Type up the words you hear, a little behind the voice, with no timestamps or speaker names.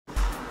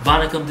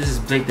Vanakkam, this is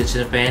Blake the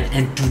Chinepaiyen,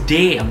 and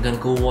today I'm gonna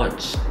go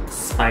watch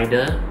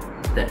Spyder,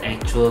 the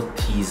actual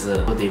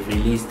teaser. So they've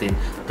released in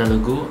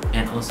Telugu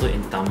and also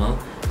in Tamil.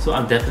 So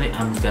I'm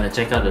gonna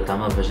check out the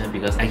Tamil version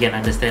because I can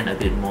understand a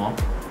bit more,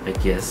 I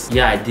guess.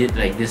 Yeah, I did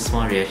like this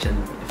small reaction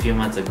a few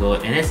months ago,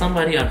 and then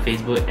somebody on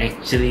Facebook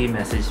actually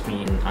messaged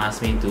me and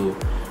asked me to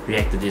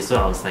react to this,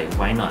 so I was like,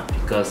 why not?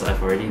 Because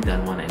I've already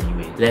done one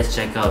anyway. Let's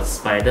check out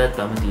Spyder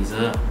Tamil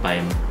teaser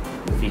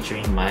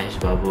featuring Mahesh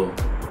Babu.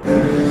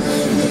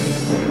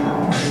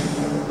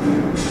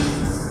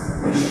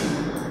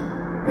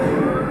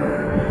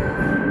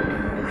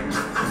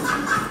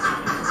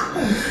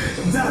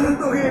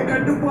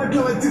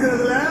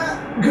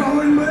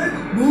 Government,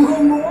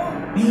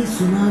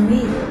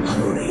 tsunami,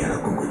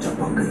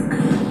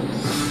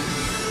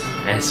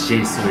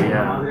 SJ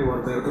Suriya.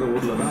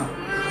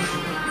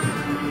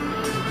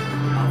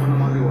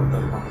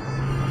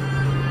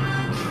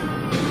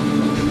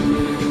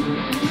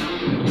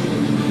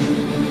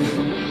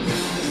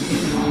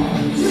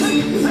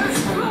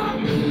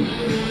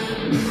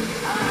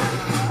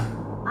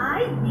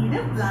 I need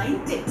a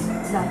blind date.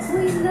 That's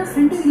why in the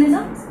front of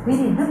Lena, where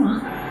is the ma?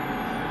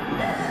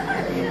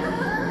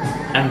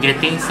 I'm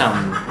getting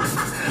some.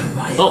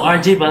 Oh,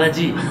 RJ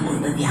Balaji.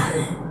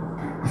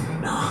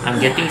 I'm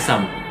getting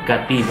some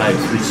Kati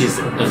vibes, which is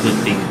a good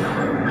thing.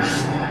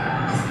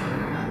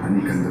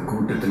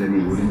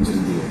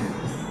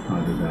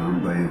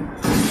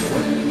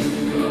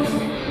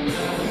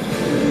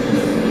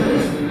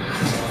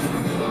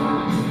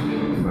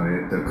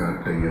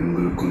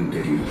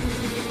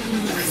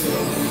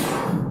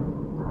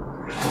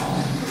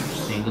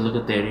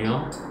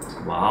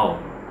 Wow.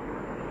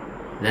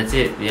 That's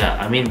it. Yeah,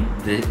 I mean,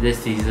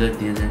 this teaser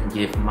didn't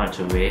give much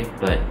away,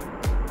 but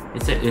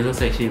it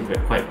looks actually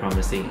quite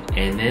promising.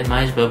 And then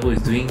Mahesh Babu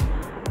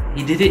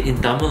he did it in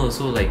Tamil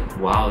also, like,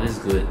 wow, this is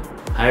good.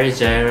 Haris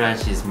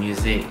Jayaraj's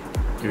music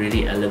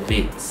really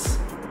elevates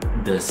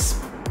the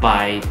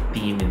spy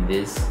theme in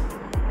this.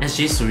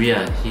 SJ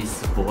Suriya, his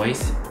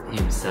voice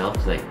himself,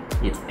 like,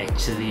 it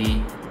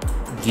actually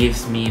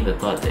gives me the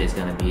thought that it's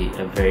gonna be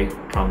a very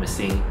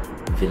promising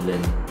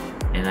villain.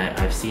 And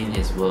I've seen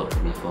his work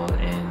before,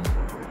 and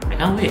I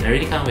can't wait. I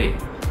really can't wait.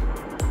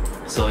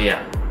 So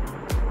yeah,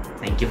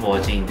 thank you for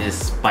watching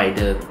this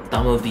Spyder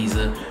Tamil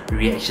teaser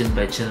reaction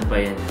by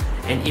Chinepaiyen.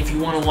 And if you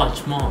want to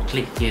watch more,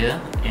 click here.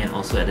 And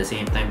also at the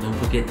same time, don't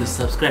forget to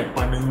subscribe.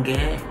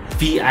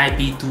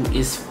 VIP 2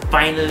 is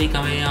finally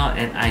coming out,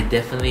 and I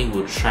definitely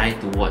will try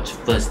to watch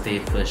first day,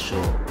 first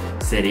show.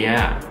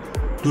 Suriya,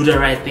 do the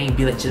right thing,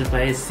 be like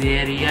Chinepaiyen.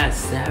 Suriya,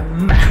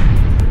 Sam.